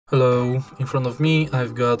Hello, in front of me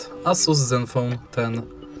I've got ASUS Zenfone 10.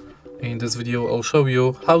 In this video I'll show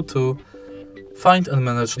you how to find and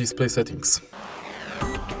manage display settings.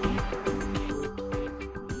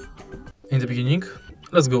 In the beginning,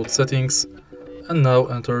 let's go to settings and now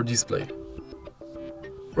enter display.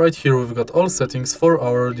 Right here we've got all settings for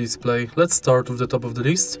our display. Let's start with the top of the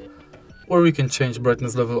list, where we can change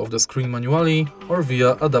brightness level of the screen manually or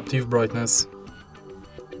via adaptive brightness.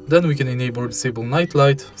 Then we can enable or disable night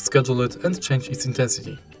light, schedule it and change its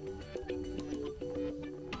intensity.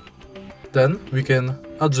 Then we can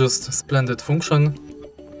adjust splendid function,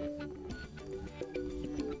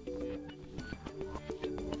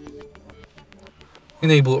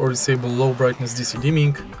 enable or disable low brightness DC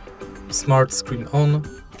dimming, smart screen on,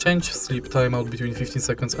 change sleep timeout between 15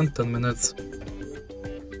 seconds and 10 minutes,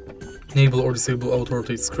 enable or disable auto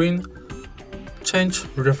rotate screen, change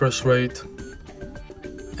refresh rate,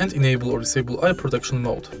 and enable or disable eye protection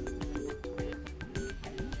mode.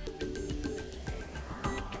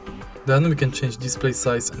 Then we can change display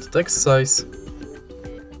size and text size,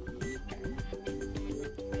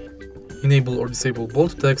 enable or disable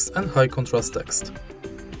bold text and high contrast text.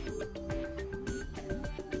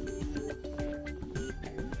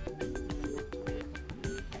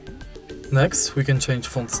 Next, we can change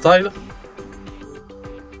font style,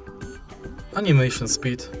 animation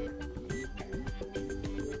speed,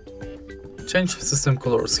 change system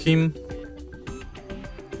color scheme,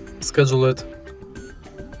 schedule it,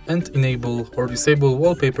 and enable or disable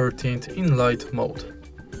wallpaper tint in light mode.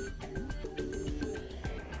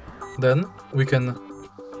 Then we can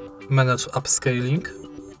manage upscaling,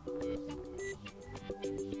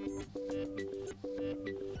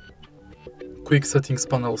 quick settings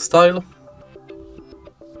panel style,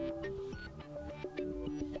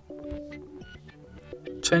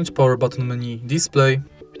 change power button menu display,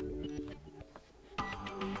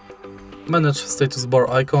 manage status bar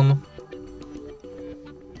icon,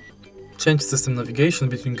 change system navigation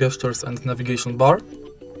between gestures and navigation bar,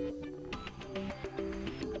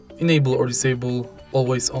 enable or disable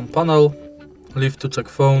always on panel, leave to check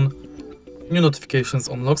phone, new notifications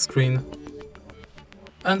on lock screen,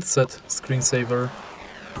 and set screensaver.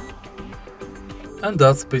 And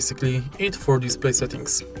that's basically it for display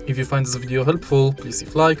settings. If you find this video helpful, please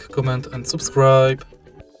leave like, comment and subscribe.